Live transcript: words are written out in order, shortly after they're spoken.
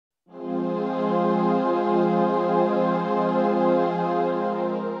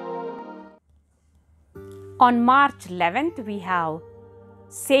On March 11th, we have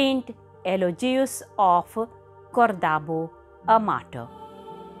Saint Eulogius of Cordoba, a martyr.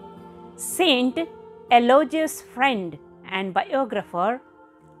 Saint Eulogius' friend and biographer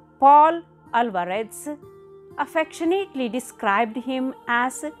Paul Alvarez affectionately described him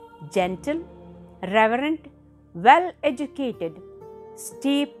as gentle, reverent, well-educated,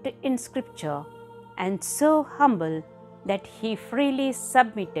 steeped in scripture, and so humble that he freely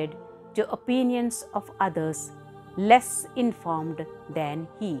submitted to opinions of others less informed than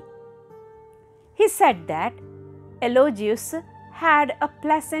he. He said that Eulogius had a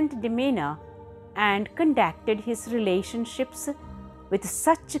pleasant demeanor and conducted his relationships with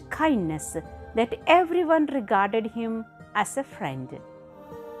such kindness that everyone regarded him as a friend.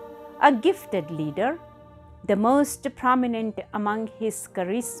 A gifted leader, the most prominent among his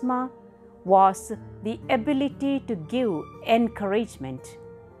charisma was the ability to give encouragement.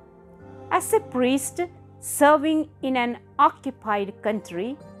 As a priest serving in an occupied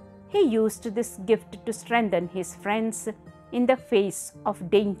country, he used this gift to strengthen his friends in the face of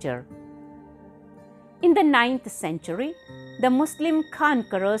danger. In the 9th century, the Muslim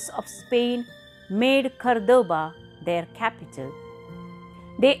conquerors of Spain made Cordoba their capital.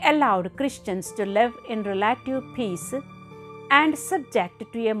 They allowed Christians to live in relative peace and subject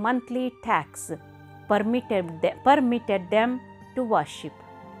to a monthly tax permitted them to worship.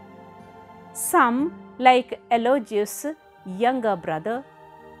 Some, like Eulogius' younger brother,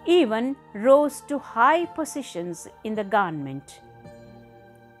 even rose to high positions in the government.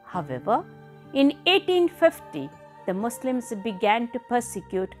 However, in 1850, the Muslims began to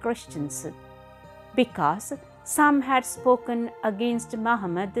persecute Christians because some had spoken against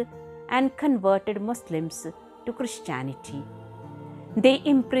Muhammad and converted Muslims to Christianity. They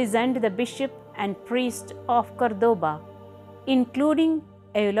imprisoned the bishop and priest of Cordoba, including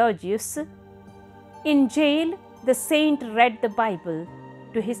Eulogius. In jail, the saint read the Bible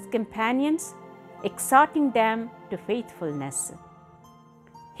to his companions, exhorting them to faithfulness.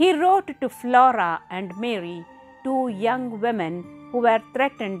 He wrote to Flora and Mary, two young women who were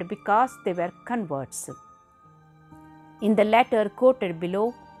threatened because they were converts. In the letter quoted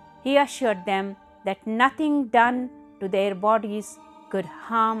below, he assured them that nothing done to their bodies could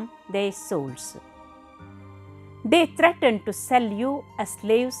harm their souls. They threatened to sell you as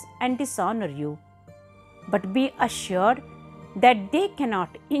slaves and dishonor you, but be assured that they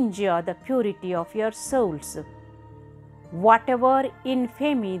cannot injure the purity of your souls. Whatever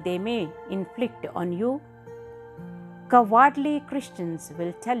infamy they may inflict on you, cowardly Christians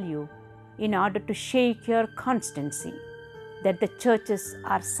will tell you, in order to shake your constancy, that the churches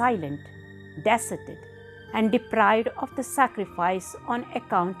are silent, deserted, and deprived of the sacrifice on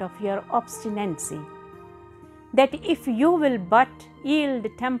account of your obstinacy. That if you will but yield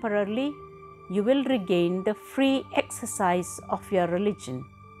temporarily, you will regain the free exercise of your religion.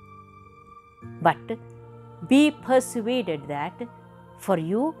 But be persuaded that for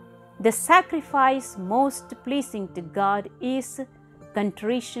you, the sacrifice most pleasing to God is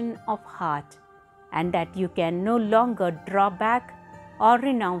contrition of heart, and that you can no longer draw back or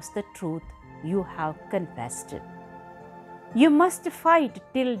renounce the truth you have confessed. You must fight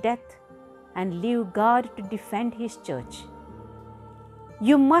till death and leave God to defend His church.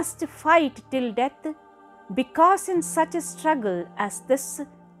 You must fight till death, because in such a struggle as this,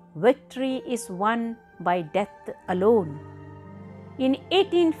 victory is won by death alone. In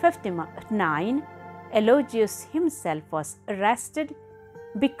 1859, Eulogius himself was arrested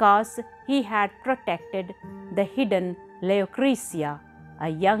because he had protected the hidden Lucretia, a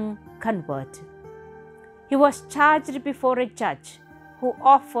young convert. He was charged before a judge who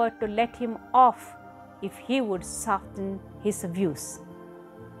offered to let him off if he would soften his views.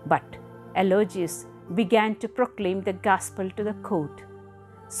 But Eulogius began to proclaim the gospel to the court.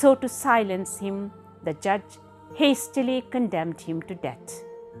 So to silence him, the judge hastily condemned him to death.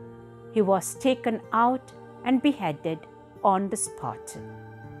 He was taken out and beheaded on the spot.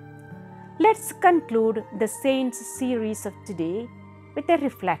 Let's conclude the saints series of today with a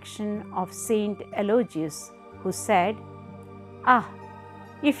reflection of Saint Eulogius, who said, "Ah,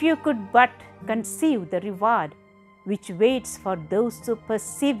 if you could but conceive the reward which waits for those who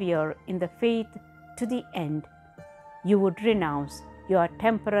persevere in the faith to the end, you would renounce your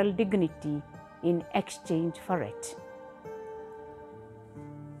temporal dignity in exchange for it."